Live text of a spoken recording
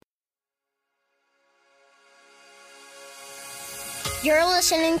You're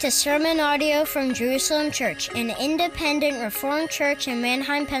listening to sermon audio from Jerusalem Church, an independent Reformed church in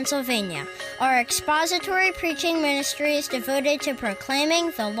Manheim, Pennsylvania. Our expository preaching ministry is devoted to proclaiming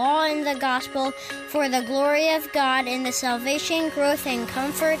the law and the gospel for the glory of God and the salvation, growth, and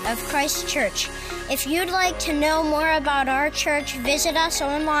comfort of Christ's church. If you'd like to know more about our church, visit us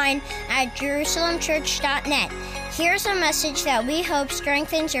online at jerusalemchurch.net. Here's a message that we hope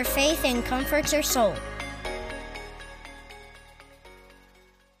strengthens your faith and comforts your soul.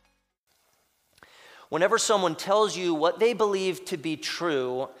 Whenever someone tells you what they believe to be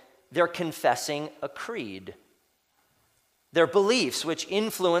true, they're confessing a creed. Their beliefs, which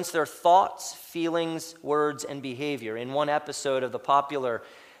influence their thoughts, feelings, words, and behavior. In one episode of the popular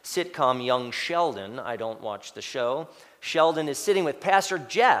sitcom Young Sheldon, I don't watch the show, Sheldon is sitting with Pastor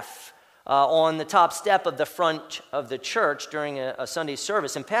Jeff on the top step of the front of the church during a Sunday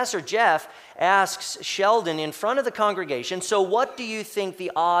service. And Pastor Jeff asks Sheldon in front of the congregation, "So what do you think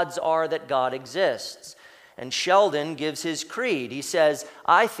the odds are that God exists?" And Sheldon gives his creed. He says,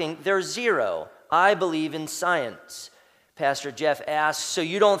 "I think there's zero. I believe in science." Pastor Jeff asks, "So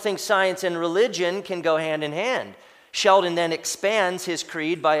you don't think science and religion can go hand in hand?" Sheldon then expands his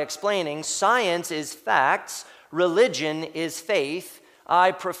creed by explaining, "Science is facts, religion is faith.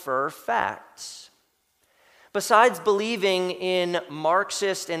 I prefer facts." Besides believing in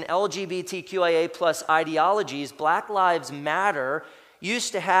Marxist and LGBTQIA plus ideologies, Black Lives Matter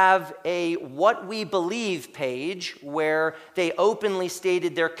used to have a What We Believe page where they openly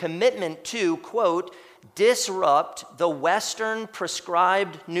stated their commitment to, quote, disrupt the Western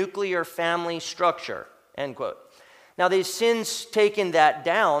prescribed nuclear family structure, end quote. Now, they've since taken that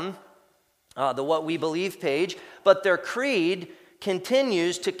down, the What We Believe page, but their creed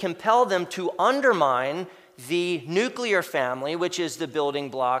continues to compel them to undermine the nuclear family, which is the building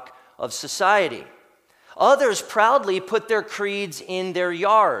block of society. Others proudly put their creeds in their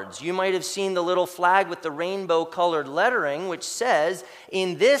yards. You might have seen the little flag with the rainbow-colored lettering, which says,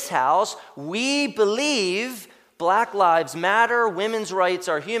 "In this house, we believe Black Lives Matter, women's rights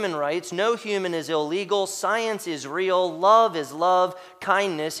are human rights, no human is illegal, science is real, love is love,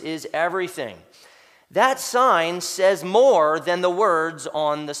 kindness is everything." That sign says more than the words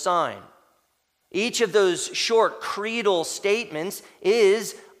on the sign. Each of those short creedal statements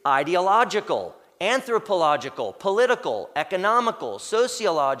is ideological, anthropological, political, economical,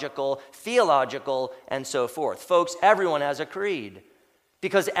 sociological, theological, and so forth. Folks, everyone has a creed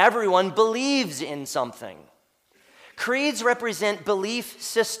because everyone believes in something. Creeds represent belief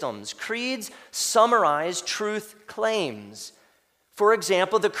systems. Creeds summarize truth claims. For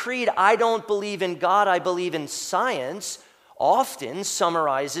example, the creed, "I don't believe in God, I believe in science," often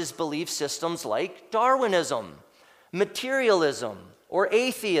summarizes belief systems like Darwinism, materialism, or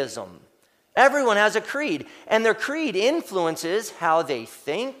atheism. Everyone has a creed, and their creed influences how they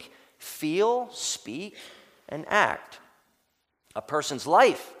think, feel, speak, and act. A person's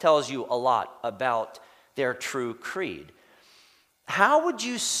life tells you a lot about their true creed. How would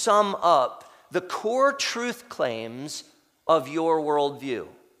you sum up the core truth claims of your worldview?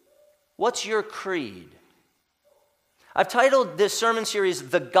 What's your creed? I've titled this sermon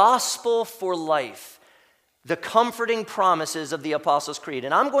series, "The Gospel for Life, the Comforting Promises of the Apostles' Creed."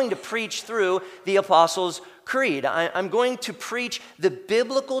 And I'm going to preach through the Apostles' Creed. I'm going to preach the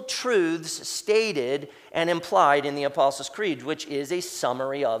biblical truths stated and implied in the Apostles' Creed, which is a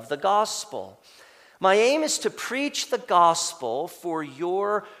summary of the gospel. My aim is to preach the gospel for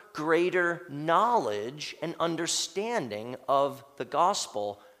your greater knowledge and understanding of the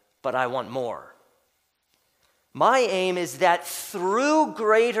gospel, but I want more. My aim is that through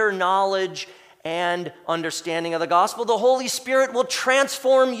greater knowledge and understanding of the gospel, the Holy Spirit will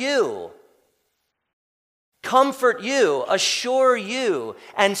transform you, comfort you, assure you,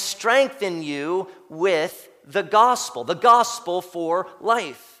 and strengthen you with the gospel for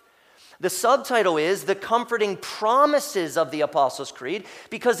life. The subtitle is "The Comforting Promises of the Apostles' Creed,"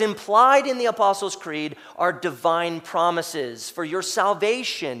 because implied in the Apostles' Creed are divine promises for your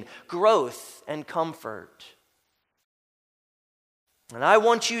salvation, growth, and comfort. And I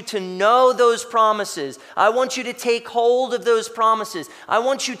want you to know those promises. I want you to take hold of those promises. I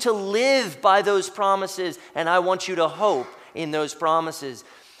want you to live by those promises, and I want you to hope in those promises.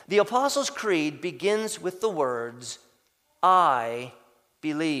 The Apostles' Creed begins with the words, "I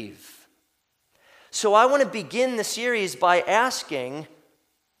believe." So I want to begin the series by asking,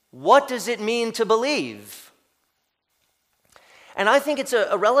 what does it mean to believe? And I think it's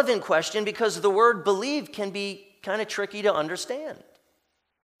a relevant question because the word believe can be kind of tricky to understand.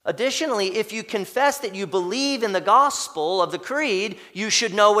 Additionally, if you confess that you believe in the gospel of the creed, you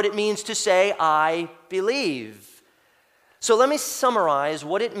should know what it means to say, "I believe." So let me summarize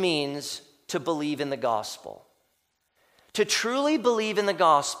what it means to believe in the gospel. To truly believe in the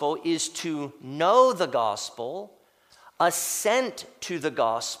gospel is to know the gospel, assent to the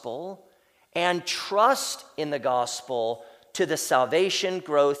gospel, and trust in the gospel to the salvation,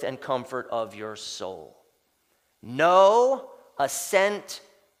 growth, and comfort of your soul. Know, assent,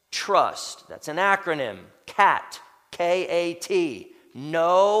 trust. That's an acronym. CAT, K-A-T.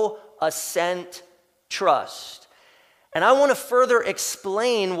 Know, assent, trust. And I want to further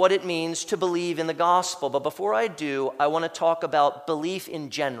explain what it means to believe in the gospel. But before I do, I want to talk about belief in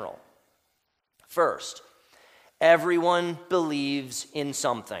general. First, everyone believes in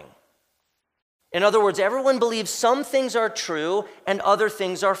something. In other words, everyone believes some things are true and other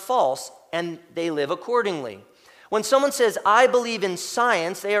things are false, and they live accordingly. When someone says, I believe in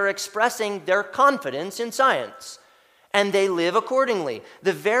science, they are expressing their confidence in science, and they live accordingly.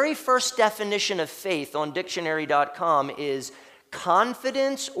 The very first definition of faith on dictionary.com is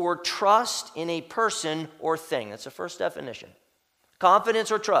confidence or trust in a person or thing. That's the first definition. Confidence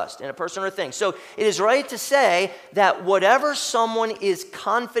or trust in a person or thing. So it is right to say that whatever someone is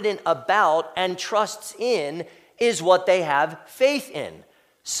confident about and trusts in is what they have faith in.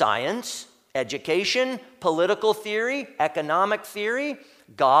 Science, education, political theory, economic theory,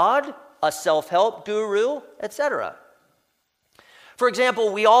 God, a self-help guru, etc. For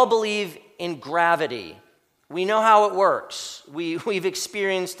example, we all believe in gravity. We know how it works. We've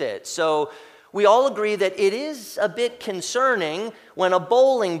experienced it. So we all agree that it is a bit concerning when a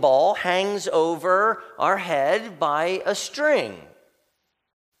bowling ball hangs over our head by a string.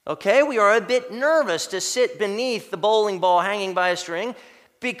 Okay, we are a bit nervous to sit beneath the bowling ball hanging by a string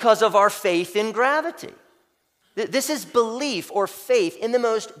because of our faith in gravity. This is belief or faith in the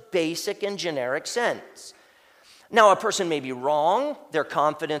most basic and generic sense. Now, a person may be wrong, their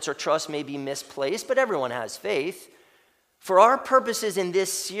confidence or trust may be misplaced, but everyone has faith. For our purposes in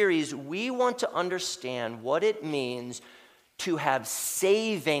this series, we want to understand what it means to have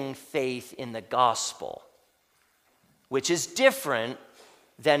saving faith in the gospel, which is different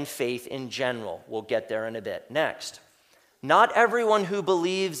than faith in general. We'll get there in a bit. Next, not everyone who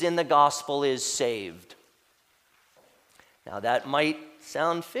believes in the gospel is saved. Now, that might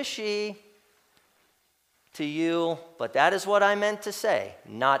sound fishy to you, but that is what I meant to say.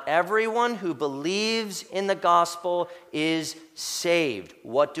 Not everyone who believes in the gospel is saved.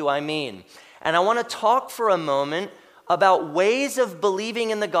 What do I mean? And I want to talk for a moment about ways of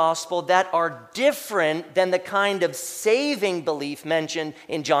believing in the gospel that are different than the kind of saving belief mentioned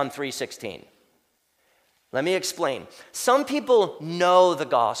in John 3:16. Let me explain. Some people know the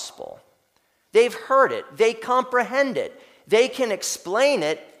gospel. They've heard it. They comprehend it. They can explain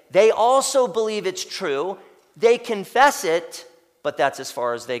it. They also believe it's true. They confess it, but that's as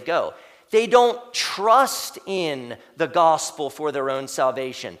far as they go. They don't trust in the gospel for their own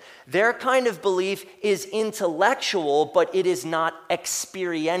salvation. Their kind of belief is intellectual, but it is not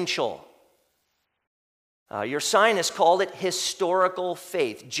experiential. Ursinus called it historical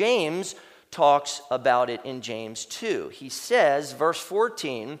faith. James talks about it in James 2. He says, verse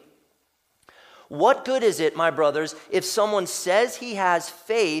 14, what good is it, my brothers, if someone says he has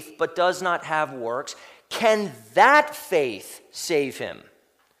faith but does not have works? Can that faith save him?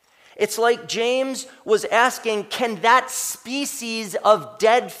 It's like James was asking, can that species of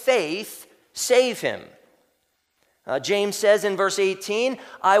dead faith save him? James says in verse 18,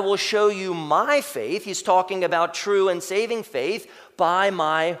 I will show you my faith. He's talking about true and saving faith by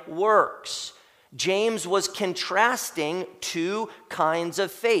my works. James was contrasting two kinds of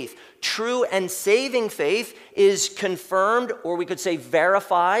faith. True and saving faith is confirmed, or we could say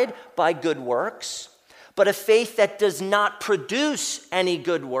verified, by good works. But a faith that does not produce any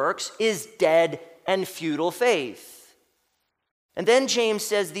good works is dead and futile faith. And then James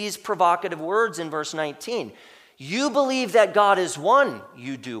says these provocative words in verse 19. You believe that God is one,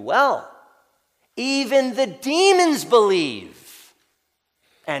 you do well. Even the demons believe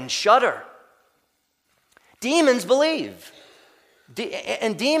and shudder. Demons believe.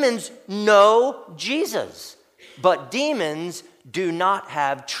 And demons know Jesus. But demons do not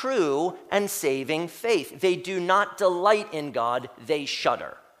have true and saving faith. They do not delight in God, they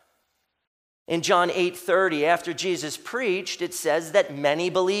shudder. In John 8:30, after Jesus preached, it says that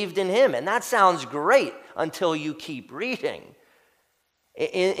many believed in him. And that sounds great until you keep reading.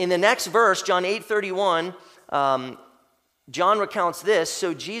 In the next verse, John 8:31, John recounts this.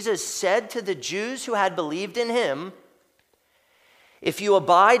 So Jesus said to the Jews who had believed in him, if you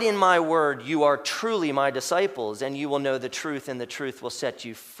abide in my word, you are truly my disciples, and you will know the truth, and the truth will set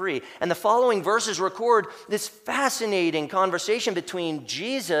you free. And the following verses record this fascinating conversation between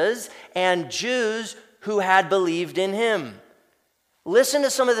Jesus and Jews who had believed in him. Listen to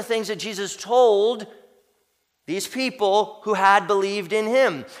some of the things that Jesus told these people who had believed in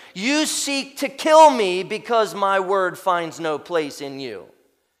him. You seek to kill me because my word finds no place in you.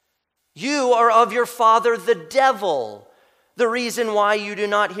 You are of your father the devil. The reason why you do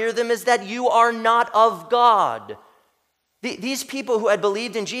not hear them is that you are not of God. These people who had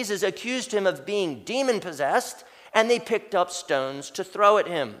believed in Jesus accused him of being demon-possessed, and they picked up stones to throw at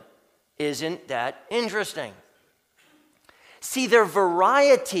him. Isn't that interesting? See, their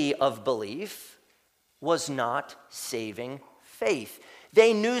variety of belief was not saving faith.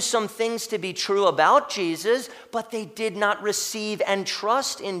 They knew some things to be true about Jesus, but they did not receive and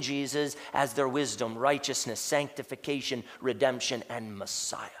trust in Jesus as their wisdom, righteousness, sanctification, redemption, and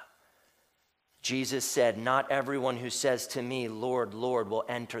Messiah. Jesus said, "Not everyone who says to me, 'Lord, Lord,' will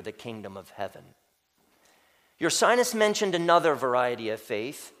enter the kingdom of heaven." Ursinus mentioned another variety of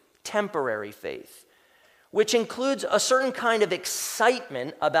faith, temporary faith, which includes a certain kind of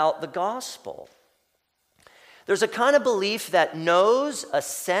excitement about the gospel. There's a kind of belief that knows,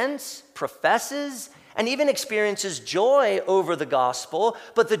 assents, professes, and even experiences joy over the gospel,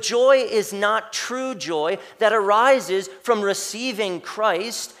 but the joy is not true joy that arises from receiving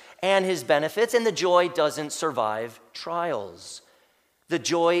Christ and his benefits, and the joy doesn't survive trials. The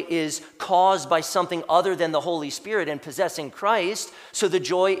joy is caused by something other than the Holy Spirit and possessing Christ, so the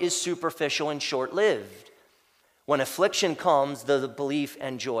joy is superficial and short-lived. When affliction comes, the belief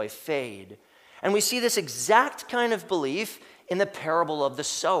and joy fade. And we see this exact kind of belief in the parable of the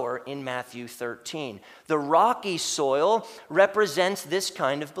sower in Matthew 13. The rocky soil represents this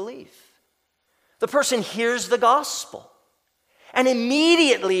kind of belief. The person hears the gospel and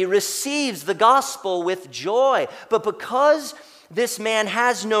immediately receives the gospel with joy. But because this man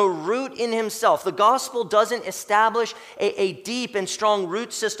has no root in himself, the gospel doesn't establish a deep and strong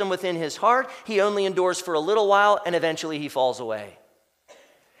root system within his heart. He only endures for a little while and eventually he falls away.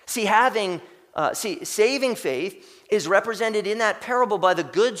 Saving faith is represented in that parable by the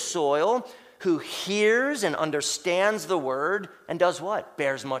good soil who hears and understands the word and does what?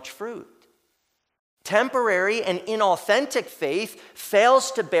 Bears much fruit. Temporary and inauthentic faith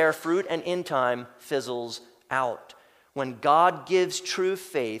fails to bear fruit and in time fizzles out. When God gives true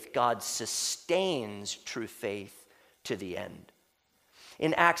faith, God sustains true faith to the end.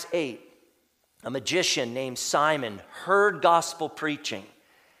 In Acts 8, a magician named Simon heard gospel preaching,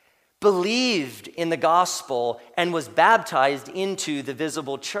 believed in the gospel, and was baptized into the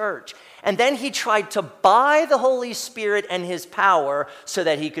visible church. And then he tried to buy the Holy Spirit and his power so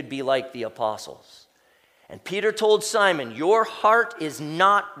that he could be like the apostles. And Peter told Simon, "Your heart is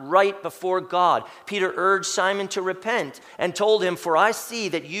not right before God." Peter urged Simon to repent and told him, "For I see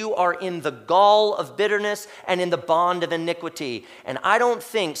that you are in the gall of bitterness and in the bond of iniquity." And I don't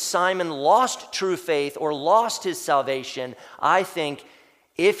think Simon lost true faith or lost his salvation. I think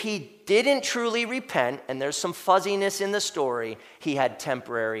if he didn't truly repent, and there's some fuzziness in the story, he had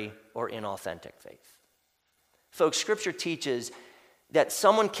temporary or inauthentic faith. Folks, Scripture teaches that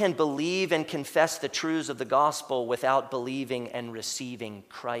someone can believe and confess the truths of the gospel without believing and receiving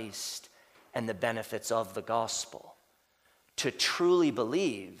Christ and the benefits of the gospel. To truly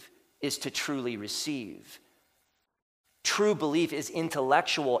believe is to truly receive. True belief is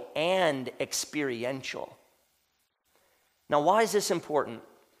intellectual and experiential. Now, why is this important?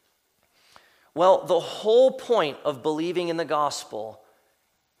 Well, the whole point of believing in the gospel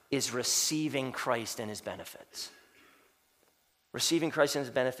is receiving Christ and his benefits. Receiving Christ and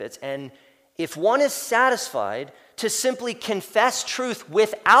his benefits. And if one is satisfied to simply confess truth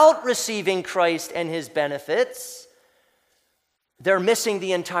without receiving Christ and his benefits, they're missing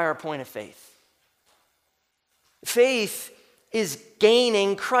the entire point of faith. Faith is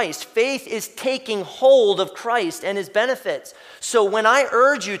gaining Christ. Faith is taking hold of Christ and his benefits. So when I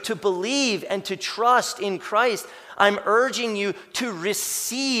urge you to believe and to trust in Christ, I'm urging you to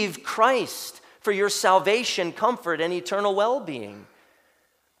receive Christ for your salvation, comfort, and eternal well-being.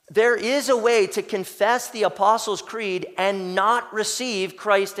 There is a way to confess the Apostles' Creed and not receive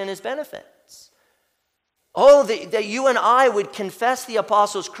Christ and his benefits. Oh, that you and I would confess the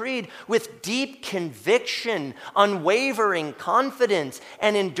Apostles' Creed with deep conviction, unwavering confidence,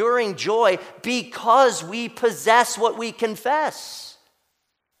 and enduring joy because we possess what we confess.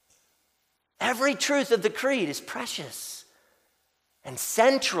 Every truth of the Creed is precious and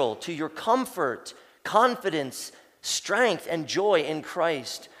central to your comfort, confidence, strength, and joy in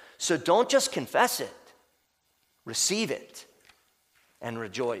Christ. So don't just confess it, receive it, and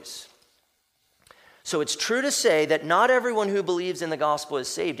rejoice. So it's true to say that not everyone who believes in the gospel is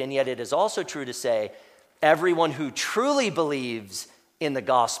saved, and yet it is also true to say everyone who truly believes in the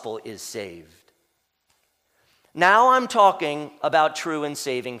gospel is saved. Now I'm talking about true and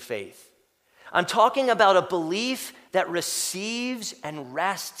saving faith. I'm talking about a belief that receives and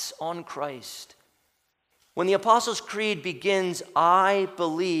rests on Christ. When the Apostles' Creed begins, I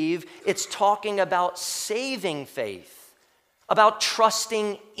believe, it's talking about saving faith, about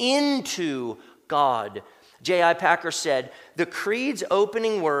trusting into God. J.I. Packer said, the Creed's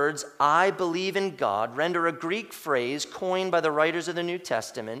opening words, I believe in God, render a Greek phrase coined by the writers of the New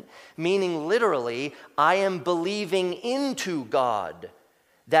Testament, meaning literally, I am believing into God.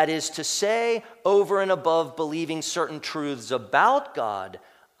 That is to say, over and above believing certain truths about God,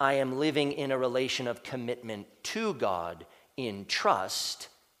 I am living in a relation of commitment to God in trust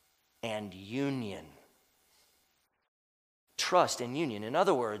and union. Trust and union. In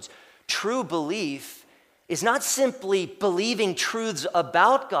other words, true belief is not simply believing truths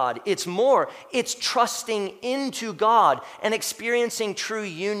about God. It's trusting into God and experiencing true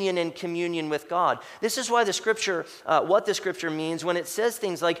union and communion with God. This is why the scripture, what the scripture means when it says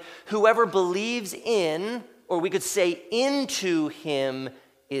things like, whoever believes in, or we could say into him,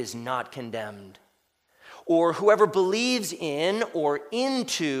 is not condemned. Or whoever believes in or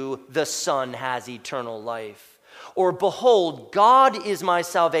into the Son has eternal life. Or behold, God is my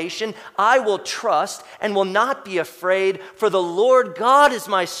salvation. I will trust and will not be afraid, for the Lord God is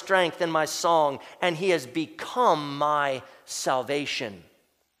my strength and my song, and he has become my salvation.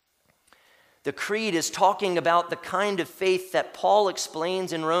 The Creed is talking about the kind of faith that Paul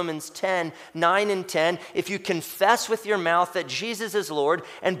explains in Romans 10, 9 and 10. If you confess with your mouth that Jesus is Lord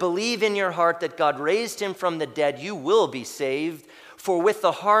and believe in your heart that God raised him from the dead, you will be saved. For with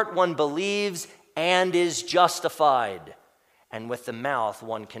the heart one believes and is justified, and with the mouth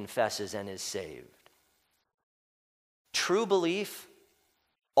one confesses and is saved. True belief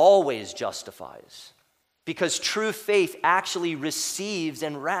always justifies, because true faith actually receives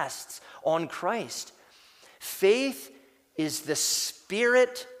and rests on Christ. Faith is the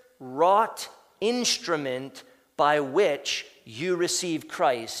Spirit-wrought instrument by which you receive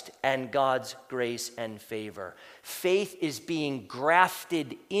Christ and God's grace and favor. Faith is being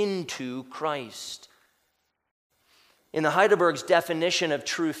grafted into Christ. In the Heidelberg's definition of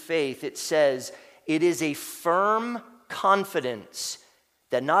true faith, it says, it is a firm confidence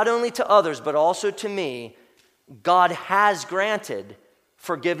that not only to others, but also to me, God has granted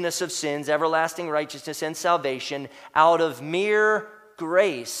forgiveness of sins, everlasting righteousness, and salvation out of mere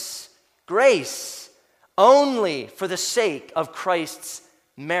grace. Grace only for the sake of Christ's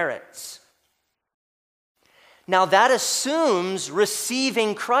merits. Now that assumes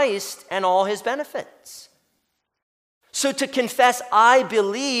receiving Christ and all his benefits. So to confess I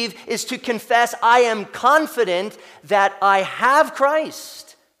believe is to confess I am confident that I have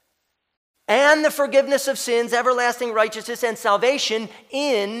Christ and the forgiveness of sins, everlasting righteousness, and salvation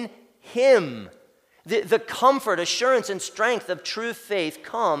in him. The comfort, assurance, and strength of true faith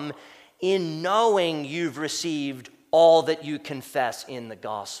come in knowing you've received all that you confess in the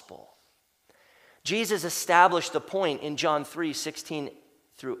gospel. Jesus established the point in John 3, 16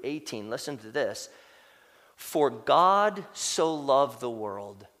 through 18. Listen to this. For God so loved the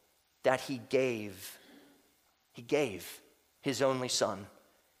world that he gave his only Son,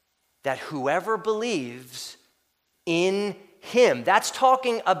 that whoever believes in him, that's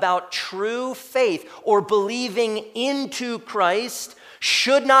talking about true faith or believing into Christ,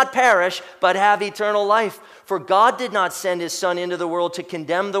 should not perish but have eternal life. For God did not send his Son into the world to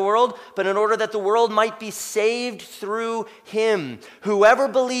condemn the world, but in order that the world might be saved through him. Whoever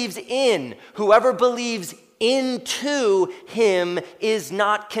believes into him is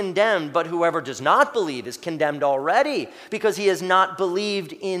not condemned, but whoever does not believe is condemned already, because he has not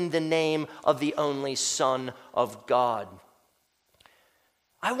believed in the name of the only Son of God.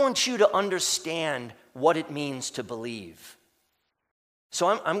 I want you to understand what it means to believe. So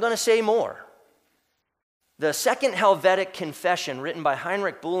I'm going to say more. The Second Helvetic Confession, written by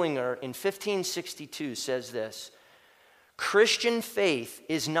Heinrich Bullinger in 1562, says this: Christian faith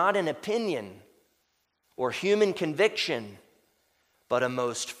is not an opinion or human conviction, but a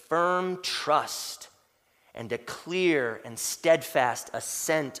most firm trust and a clear and steadfast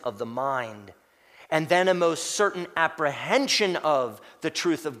assent of the mind, and then a most certain apprehension of the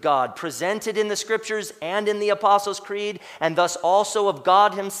truth of God presented in the Scriptures and in the Apostles' Creed, and thus also of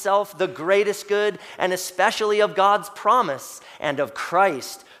God himself, the greatest good, and especially of God's promise, and of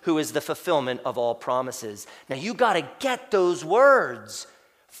Christ, who is the fulfillment of all promises. Now you got to get those words.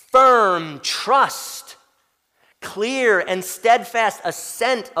 Firm trust, clear and steadfast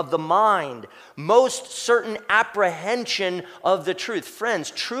assent of the mind, most certain apprehension of the truth.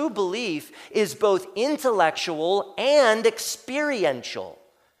 Friends, true belief is both intellectual and experiential.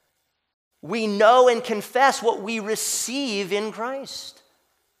 We know and confess what we receive in Christ.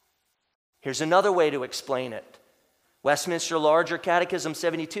 Here's another way to explain it. Westminster Larger Catechism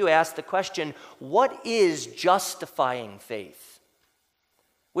 72 asks the question, what is justifying faith?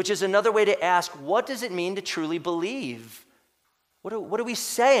 Which is another way to ask, what does it mean to truly believe? What are we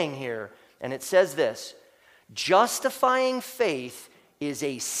saying here? And it says this, justifying faith is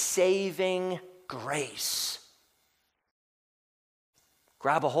a saving grace.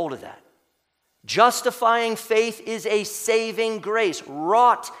 Grab a hold of that. Justifying faith is a saving grace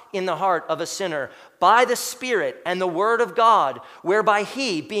wrought in the heart of a sinner by the Spirit and the Word of God, whereby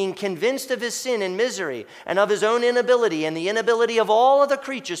he, being convinced of his sin and misery and of his own inability and the inability of all other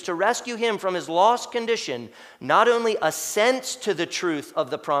creatures to rescue him from his lost condition, not only assents to the truth of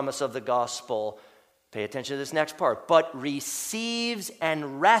the promise of the gospel, pay attention to this next part, but receives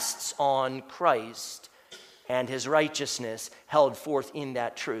and rests on Christ and his righteousness held forth in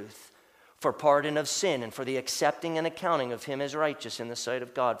that truth, for pardon of sin and for the accepting and accounting of him as righteous in the sight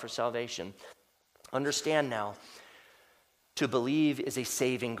of God for salvation. Understand now, to believe is a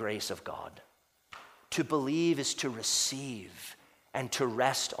saving grace of God. To believe is to receive and to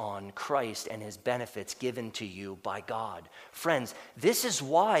rest on Christ and his benefits given to you by God. Friends, this is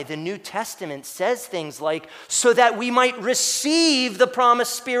why the New Testament says things like, so that we might receive the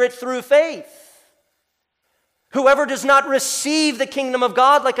promised Spirit through faith. Whoever does not receive the kingdom of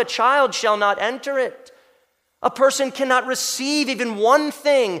God like a child shall not enter it. A person cannot receive even one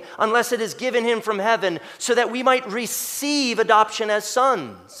thing unless it is given him from heaven, so that we might receive adoption as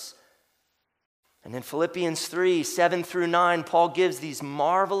sons. And in Philippians 3, 7 through 9, Paul gives these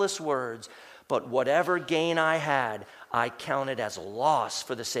marvelous words, but whatever gain I had, I counted as loss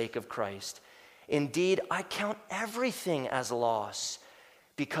for the sake of Christ. Indeed, I count everything as loss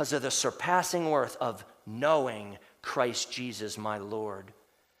because of the surpassing worth of knowing Christ Jesus my Lord.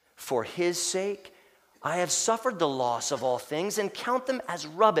 For his sake, I have suffered the loss of all things and count them as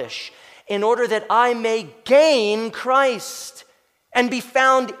rubbish, in order that I may gain Christ and be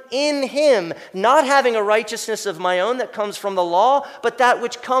found in him, not having a righteousness of my own that comes from the law, but that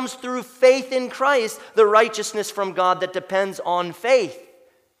which comes through faith in Christ, the righteousness from God that depends on faith.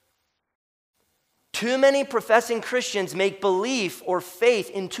 Too many professing Christians make belief or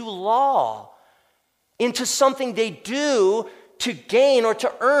faith into law, into something they do to gain or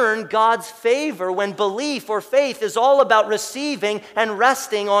to earn God's favor, when belief or faith is all about receiving and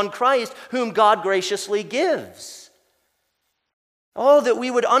resting on Christ, whom God graciously gives. Oh, that we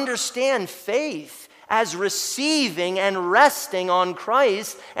would understand faith as receiving and resting on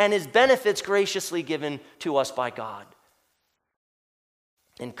Christ and his benefits graciously given to us by God.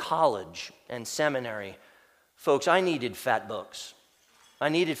 In college and seminary, folks, I needed fat books. I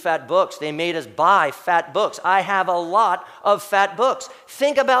needed fat books. They made us buy fat books. I have a lot of fat books.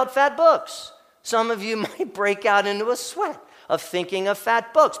 Think about fat books. Some of you might break out into a sweat of thinking of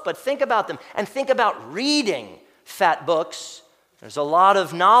fat books, but think about them and think about reading fat books. There's a lot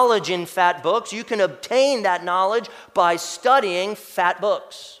of knowledge in fat books. You can obtain that knowledge by studying fat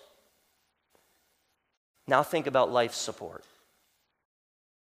books. Now think about life support.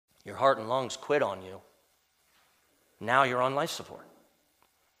 Your heart and lungs quit on you. Now you're on life support.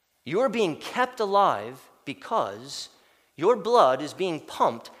 You're being kept alive because your blood is being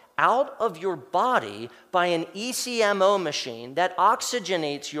pumped out of your body by an ECMO machine that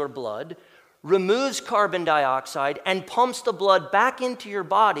oxygenates your blood, removes carbon dioxide, and pumps the blood back into your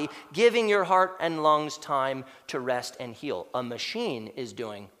body, giving your heart and lungs time to rest and heal. A machine is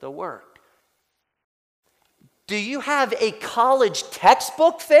doing the work. Do you have a college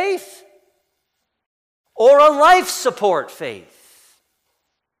textbook faith or a life support faith?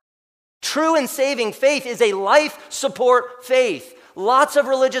 True and saving faith is a life support faith. Lots of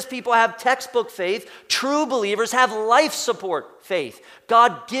religious people have textbook faith. True believers have life support faith.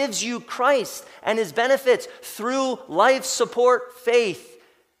 God gives you Christ and his benefits through life support faith,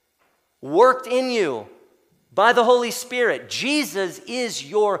 worked in you by the Holy Spirit. Jesus is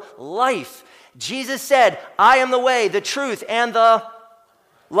your life. Jesus said, I am the way, the truth, and the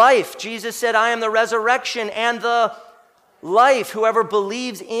life. Jesus said, I am the resurrection and the life. Whoever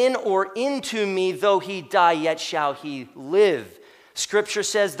believes in or into me, though he die, yet shall he live. Scripture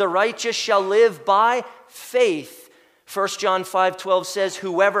says, the righteous shall live by faith. 1 John 5:12 says,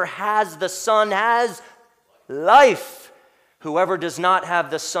 whoever has the Son has life. Whoever does not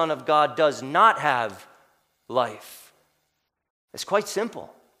have the Son of God does not have life. It's quite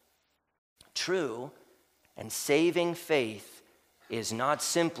simple. True and saving faith is not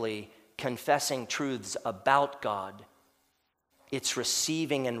simply confessing truths about God. It's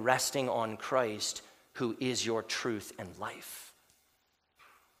receiving and resting on Christ, who is your truth and life.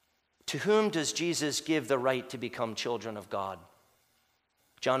 To whom does Jesus give the right to become children of God?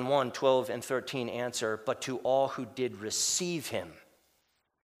 John 1:12 and 13 answer, but to all who did receive him,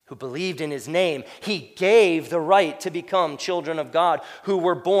 who believed in his name, he gave the right to become children of God, who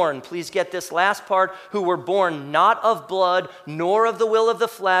were born, please get this last part, who were born not of blood, nor of the will of the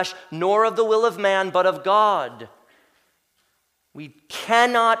flesh, nor of the will of man, but of God. We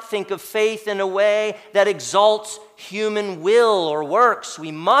cannot think of faith in a way that exalts human will or works. We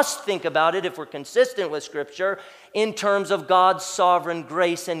must think about it, if we're consistent with Scripture, in terms of God's sovereign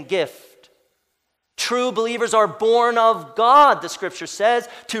grace and gift. True believers are born of God, the Scripture says,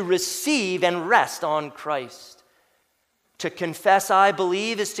 to receive and rest on Christ. To confess I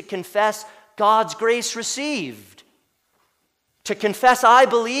believe is to confess God's grace received. To confess I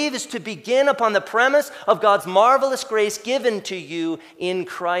believe is to begin upon the premise of God's marvelous grace given to you in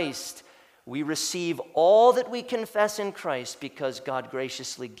Christ. We receive all that we confess in Christ because God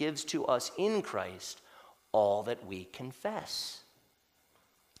graciously gives to us in Christ all that we confess.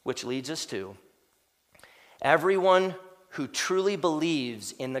 Which leads us to everyone who truly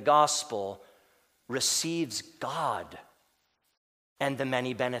believes in the gospel receives God and the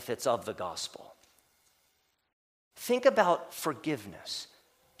many benefits of the gospel. Think about forgiveness,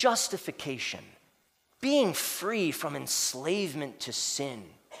 justification, being free from enslavement to sin.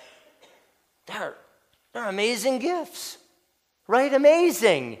 They're amazing gifts, right?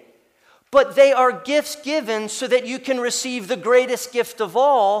 Amazing. But they are gifts given so that you can receive the greatest gift of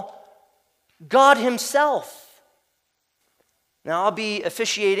all, God himself. Now, I'll be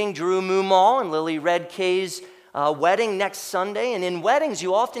officiating Drew Mumal and Lily Red Kay's wedding next Sunday. And in weddings,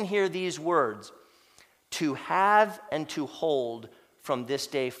 you often hear these words, to have and to hold from this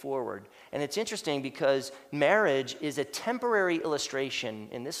day forward. And it's interesting because marriage is a temporary illustration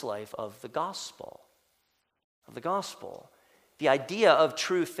in this life of the gospel. The idea of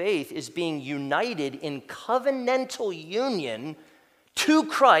true faith is being united in covenantal union to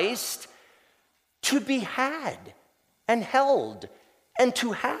Christ to be had and held and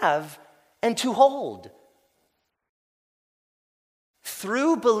to have and to hold.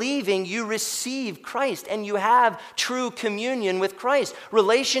 Through believing, you receive Christ and you have true communion with Christ.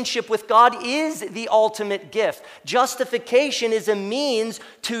 Relationship with God is the ultimate gift. Justification is a means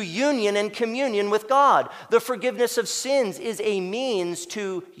to union and communion with God. The forgiveness of sins is a means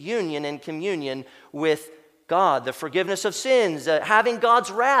to union and communion with God. The forgiveness of sins, having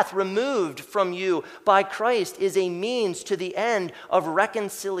God's wrath removed from you by Christ, is a means to the end of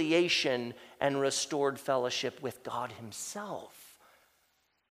reconciliation and restored fellowship with God himself.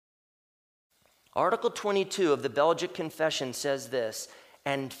 Article 22 of the Belgic Confession says this,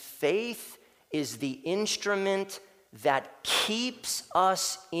 and faith is the instrument that keeps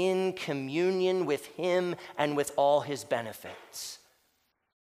us in communion with him and with all his benefits.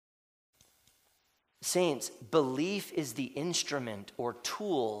 Saints, belief is the instrument or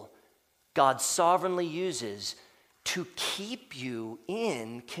tool God sovereignly uses to keep you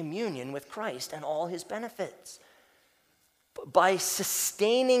in communion with Christ and all his benefits. By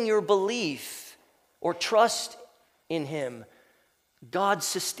sustaining your belief or trust in him, God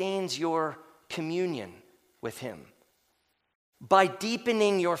sustains your communion with him. By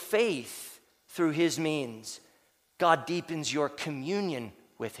deepening your faith through his means, God deepens your communion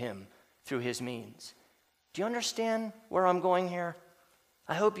with him through his means. Do you understand where I'm going here?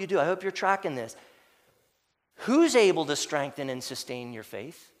 I hope you do. I hope you're tracking this. Who's able to strengthen and sustain your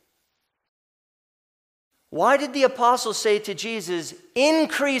faith? Why did the apostles say to Jesus,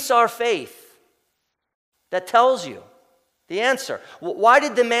 increase our faith? That tells you the answer. Why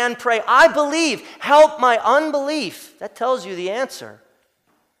did the man pray, I believe, help my unbelief? That tells you the answer.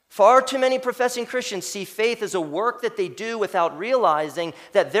 Far too many professing Christians see faith as a work that they do without realizing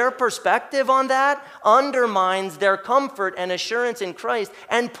that their perspective on that undermines their comfort and assurance in Christ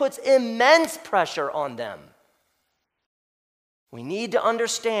and puts immense pressure on them. We need to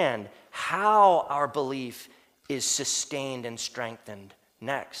understand how our belief is sustained and strengthened.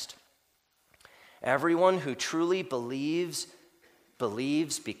 Next, everyone who truly believes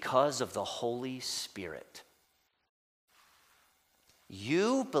because of the Holy Spirit.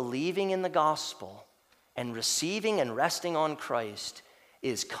 You believing in the gospel and receiving and resting on Christ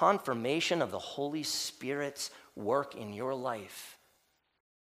is confirmation of the Holy Spirit's work in your life.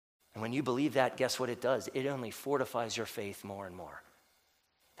 And when you believe that, guess what it does? It only fortifies your faith more and more.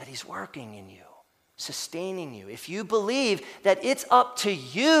 That he's working in you, sustaining you. If you believe that it's up to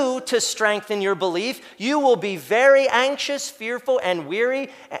you to strengthen your belief, you will be very anxious, fearful, and weary,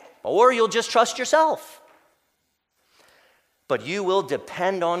 or you'll just trust yourself. But you will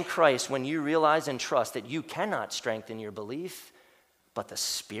depend on Christ when you realize and trust that you cannot strengthen your belief but the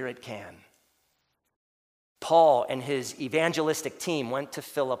Spirit can. Paul and his evangelistic team went to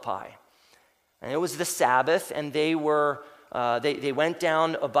Philippi. And it was the Sabbath, and they went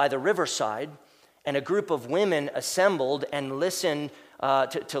down by the riverside, and a group of women assembled and listened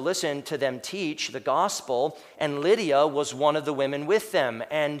to listen to them teach the gospel, and Lydia was one of the women with them,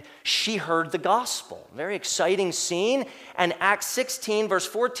 and she heard the gospel. Very exciting scene. And Acts 16, verse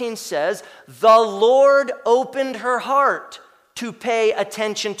 14 says, the Lord opened her heart to pay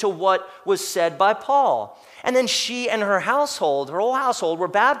attention to what was said by Paul. And then she and her whole household were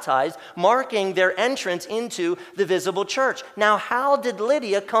baptized, marking their entrance into the visible church. Now, how did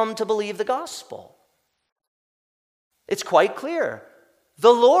Lydia come to believe the gospel? It's quite clear.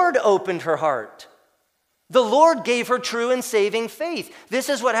 The Lord opened her heart. The Lord gave her true and saving faith. This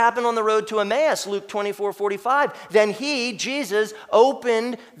is what happened on the road to Emmaus, Luke 24:45. Then he, Jesus,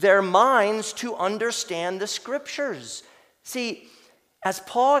 opened their minds to understand the scriptures. See, as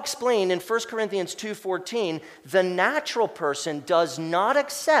Paul explained in 1 Corinthians 2:14, the natural person does not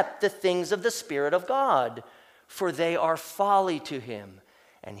accept the things of the Spirit of God, for they are folly to him,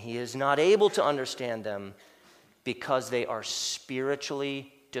 and he is not able to understand them because they are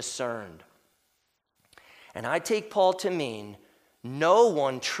spiritually discerned. And I take Paul to mean no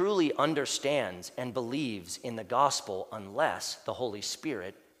one truly understands and believes in the gospel unless the Holy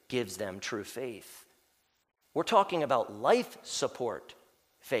Spirit gives them true faith. We're talking about life support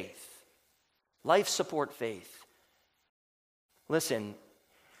faith. Life support faith. Listen,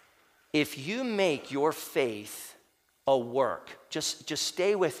 if you make your faith a work, just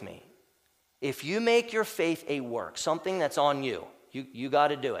stay with me. If you make your faith a work, something that's on you, you got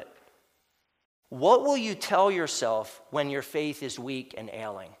to do it. What will you tell yourself when your faith is weak and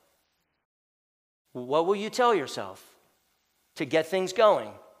ailing? What will you tell yourself to get things going?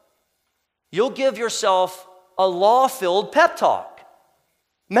 You'll give yourself a law-filled pep talk.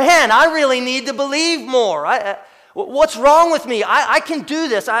 Man, I really need to believe more. What's wrong with me? I can do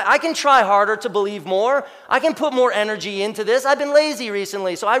this. I can try harder to believe more. I can put more energy into this. I've been lazy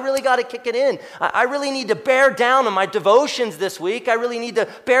recently, so I really got to kick it in. I really need to bear down on my devotions this week. I really need to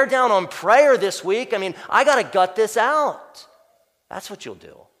bear down on prayer this week. I mean, I got to gut this out. That's what you'll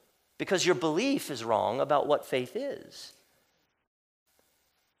do, because your belief is wrong about what faith is.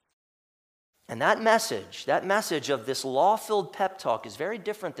 And that message of this law-filled pep talk is very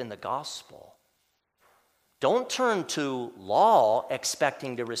different than the gospel. Don't turn to law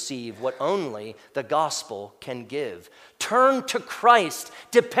expecting to receive what only the gospel can give. Turn to Christ.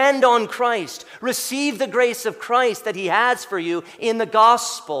 Depend on Christ. Receive the grace of Christ that he has for you in the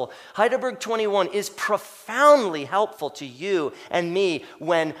gospel. Heidelberg 21 is profoundly helpful to you and me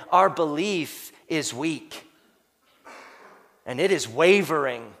when our belief is weak and it is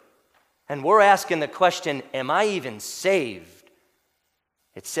wavering. And we're asking the question, am I even saved?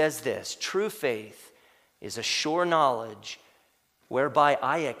 It says this: true faith is a sure knowledge whereby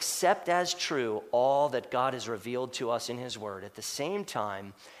I accept as true all that God has revealed to us in his word. At the same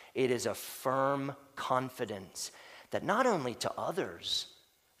time, it is a firm confidence that not only to others,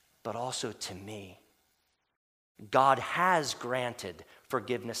 but also to me, God has granted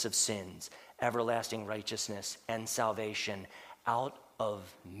forgiveness of sins, everlasting righteousness, and salvation out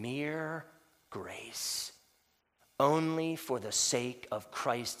of mere grace, only for the sake of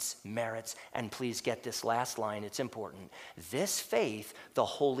Christ's merits. And please get this last line, it's important. This faith, the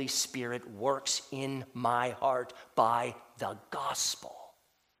Holy Spirit works in my heart by the gospel.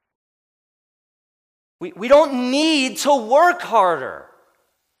 We don't need to work harder.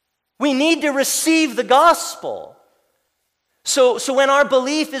 We need to receive the gospel. So when our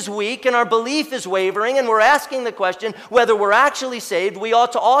belief is weak and our belief is wavering and we're asking the question whether we're actually saved, we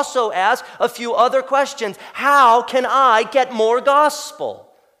ought to also ask a few other questions. How can I get more gospel?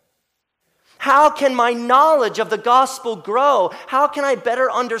 How can my knowledge of the gospel grow? How can I better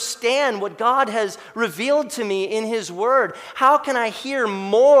understand what God has revealed to me in his word? How can I hear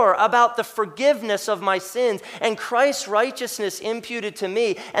more about the forgiveness of my sins and Christ's righteousness imputed to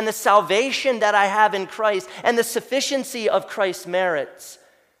me and the salvation that I have in Christ and the sufficiency of Christ's merits?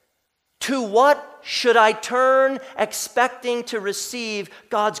 To what should I turn expecting to receive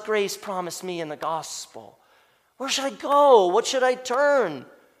God's grace promised me in the gospel? Where should I go? What should I turn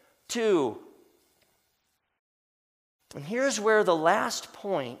to? And here's where the last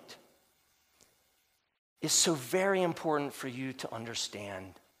point is so very important for you to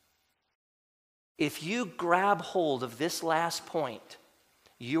understand. If you grab hold of this last point,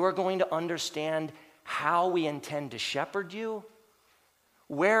 you are going to understand how we intend to shepherd you,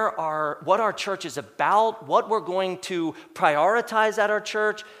 what our church is about, what we're going to prioritize at our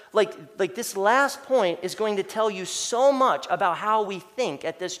church. Like this last point is going to tell you so much about how we think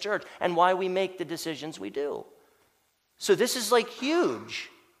at this church and why we make the decisions we do. So this is like huge.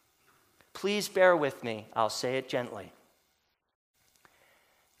 Please bear with me. I'll say it gently.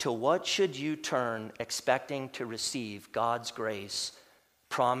 To what should you turn expecting to receive God's grace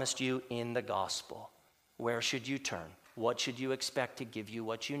promised you in the gospel? Where should you turn? What should you expect to give you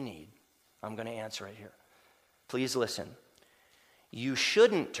what you need? I'm going to answer it here. Please listen. You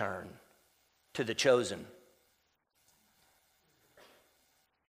shouldn't turn to the chosen.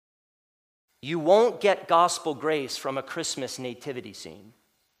 You won't get gospel grace from a Christmas nativity scene.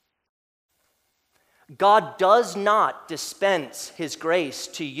 God does not dispense his grace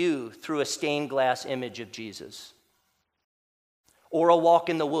to you through a stained glass image of Jesus, or a walk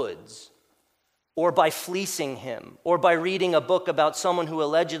in the woods, or by fleecing him, or by reading a book about someone who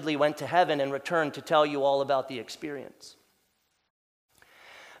allegedly went to heaven and returned to tell you all about the experience.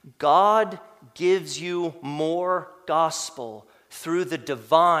 God gives you more gospel through the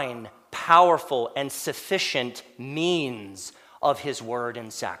divine, powerful, and sufficient means of his word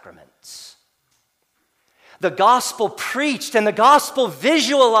and sacraments. The gospel preached and the gospel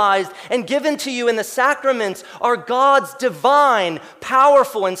visualized and given to you in the sacraments are God's divine,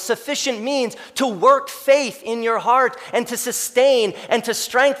 powerful, and sufficient means to work faith in your heart and to sustain and to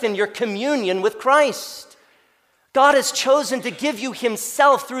strengthen your communion with Christ. God has chosen to give you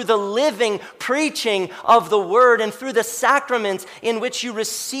himself through the living preaching of the word and through the sacraments in which you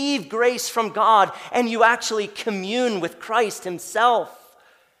receive grace from God and you actually commune with Christ himself.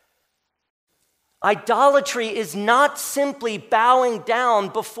 Idolatry is not simply bowing down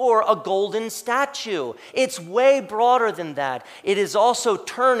before a golden statue. It's way broader than that. It is also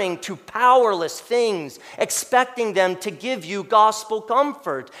turning to powerless things, expecting them to give you gospel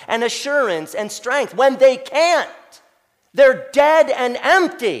comfort and assurance and strength when they can't. They're dead and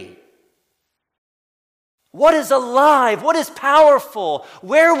empty. What is alive? What is powerful?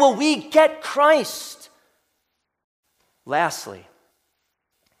 Where will we get Christ? Lastly,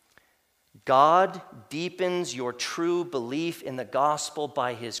 God deepens your true belief in the gospel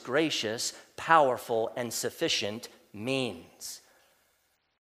by his gracious, powerful, and sufficient means.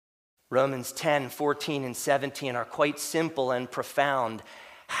 Romans 10, 14, and 17 are quite simple and profound.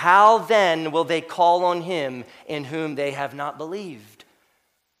 How then will they call on him in whom they have not believed?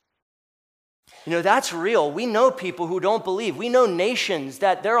 You know, that's real. We know people who don't believe. We know nations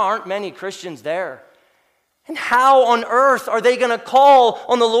that there aren't many Christians there. And how on earth are they going to call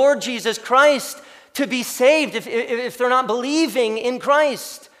on the Lord Jesus Christ to be saved if they're not believing in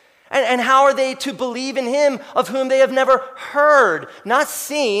Christ? And how are they to believe in him of whom they have never heard? Not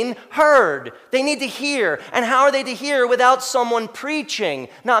seen, heard. They need to hear. And how are they to hear without someone preaching,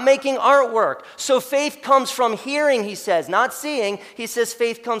 not making artwork? So faith comes from hearing, he says, not seeing. He says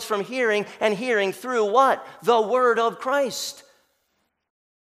faith comes from hearing, and hearing through what? The word of Christ.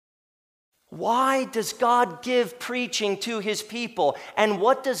 Why does God give preaching to his people? And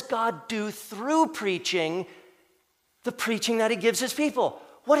what does God do through preaching, the preaching that he gives his people?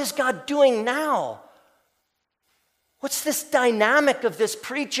 What is God doing now? What's this dynamic of this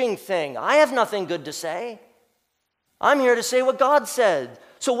preaching thing? I have nothing good to say. I'm here to say what God said.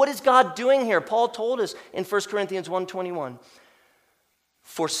 So what is God doing here? Paul told us in 1 Corinthians 1:21,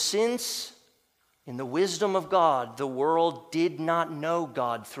 for since in the wisdom of God, the world did not know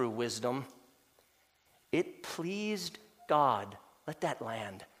God through wisdom, it pleased God. Let that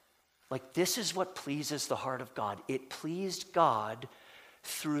land. Like, this is what pleases the heart of God. It pleased God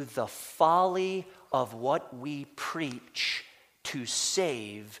through the folly of what we preach to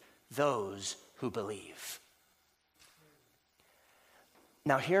save those who believe.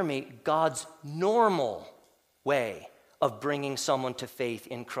 Now hear me, God's normal way of bringing someone to faith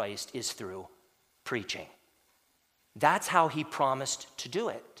in Christ is through preaching. That's how he promised to do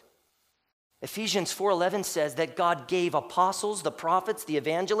it. Ephesians 4:11 says that God gave apostles, the prophets, the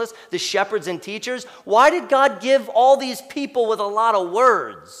evangelists, the shepherds and teachers. Why did God give all these people with a lot of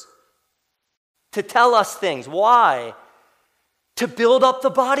words to tell us things? Why? To build up the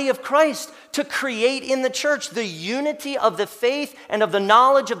body of Christ, to create in the church the unity of the faith and of the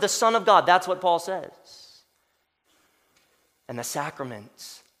knowledge of the Son of God. That's what Paul says. And the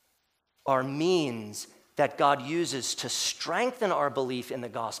sacraments are means that God uses to strengthen our belief in the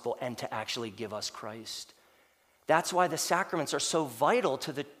gospel and to actually give us Christ. That's why the sacraments are so vital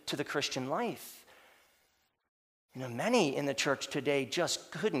to the Christian life. You know, many in the church today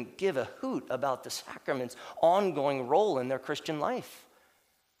just couldn't give a hoot about the sacraments' ongoing role in their Christian life.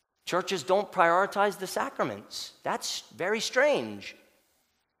 Churches don't prioritize the sacraments. That's very strange.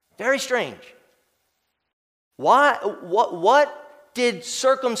 Very strange. Why? What did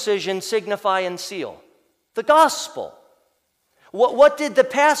circumcision signify and seal? The gospel. What did the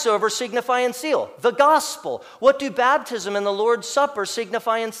Passover signify and seal? The gospel. What do baptism and the Lord's Supper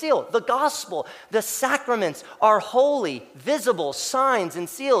signify and seal? The gospel. The sacraments are holy, visible signs and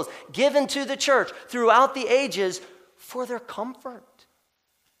seals given to the church throughout the ages for their comfort.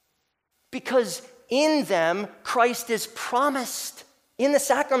 Because in them, Christ is promised. In the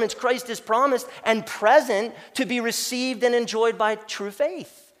sacraments, Christ is promised and present to be received and enjoyed by true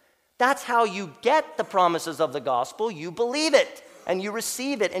faith. That's how you get the promises of the gospel. You believe it, and you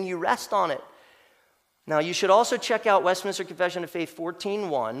receive it, and you rest on it. Now, you should also check out Westminster Confession of Faith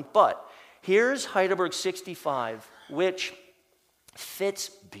 14:1, but here's Heidelberg 65, which fits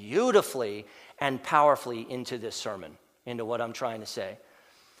beautifully and powerfully into this sermon, into what I'm trying to say.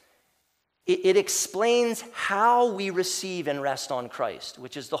 It explains how we receive and rest on Christ,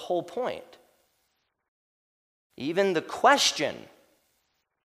 which is the whole point. Even the question,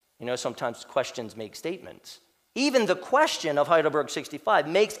 sometimes questions make statements. Even the question of Heidelberg 65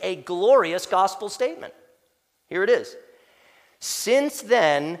 makes a glorious gospel statement. Here it is. Since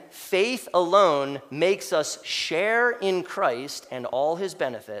then, faith alone makes us share in Christ and all his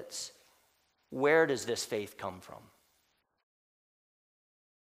benefits, where does this faith come from?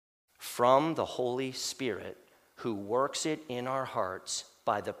 From the Holy Spirit, who works it in our hearts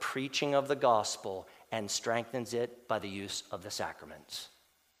by the preaching of the gospel and strengthens it by the use of the sacraments.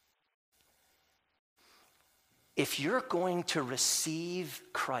 If you're going to receive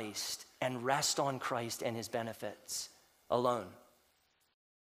Christ and rest on Christ and his benefits alone,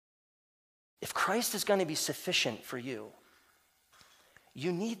 if Christ is going to be sufficient for you,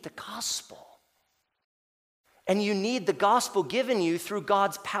 you need the gospel. And you need the gospel given you through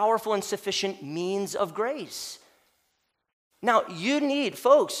God's powerful and sufficient means of grace. Now,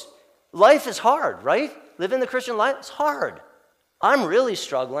 folks, life is hard, right? Living the Christian life is hard. I'm really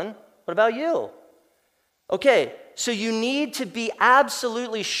struggling. What about you? Okay, so you need to be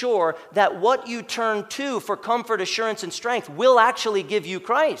absolutely sure that what you turn to for comfort, assurance, and strength will actually give you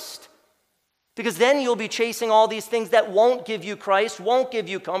Christ. Because then you'll be chasing all these things that won't give you Christ, won't give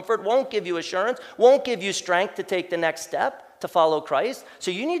you comfort, won't give you assurance, won't give you strength to take the next step to follow Christ.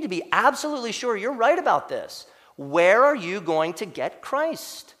 So you need to be absolutely sure you're right about this. Where are you going to get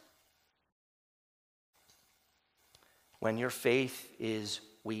Christ? When your faith is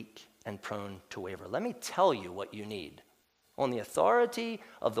weak and prone to waver, let me tell you what you need. On the authority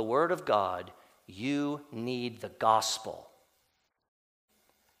of the Word of God, you need the gospel.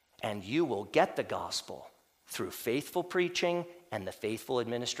 And you will get the gospel through faithful preaching and the faithful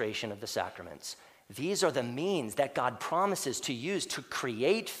administration of the sacraments. These are the means that God promises to use to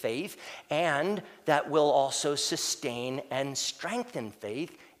create faith and that will also sustain and strengthen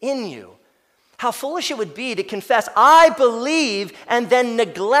faith in you. How foolish it would be to confess, I believe, and then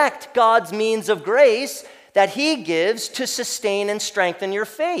neglect God's means of grace that he gives to sustain and strengthen your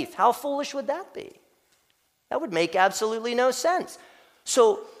faith. How foolish would that be? That would make absolutely no sense.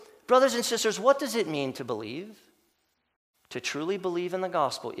 So, brothers and sisters, what does it mean to believe? To truly believe in the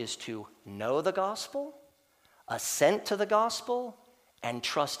gospel is to know the gospel, assent to the gospel, and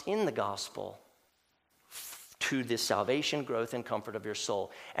trust in the gospel to the salvation, growth, and comfort of your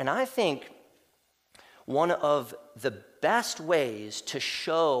soul. And I think one of the best ways to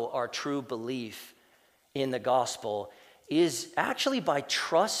show our true belief in the gospel is actually by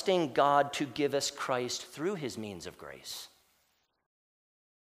trusting God to give us Christ through his means of grace.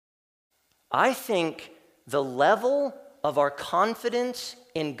 I think the level of our confidence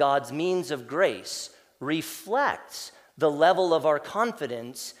in God's means of grace reflects the level of our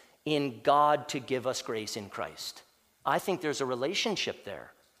confidence in God to give us grace in Christ. I think there's a relationship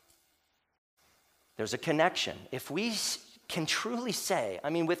there. There's a connection. If we can truly say,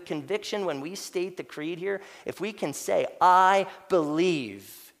 with conviction, when we state the creed here, if we can say, I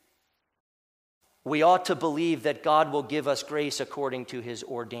believe, we ought to believe that God will give us grace according to his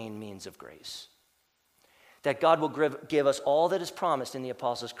ordained means of grace. That God will give us all that is promised in the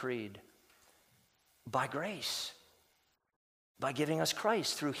Apostles' Creed by grace, by giving us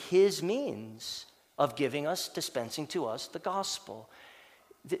Christ through his means of dispensing to us the gospel.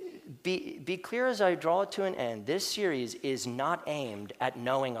 Be clear as I draw it to an end. This series is not aimed at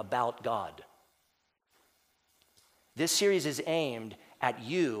knowing about God. This series is aimed at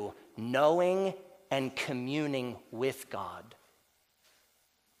you knowing and communing with God.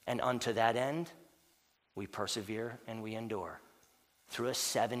 And unto that end, we persevere and we endure through a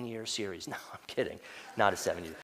 7-year series. No, I'm kidding. Not a 7-year.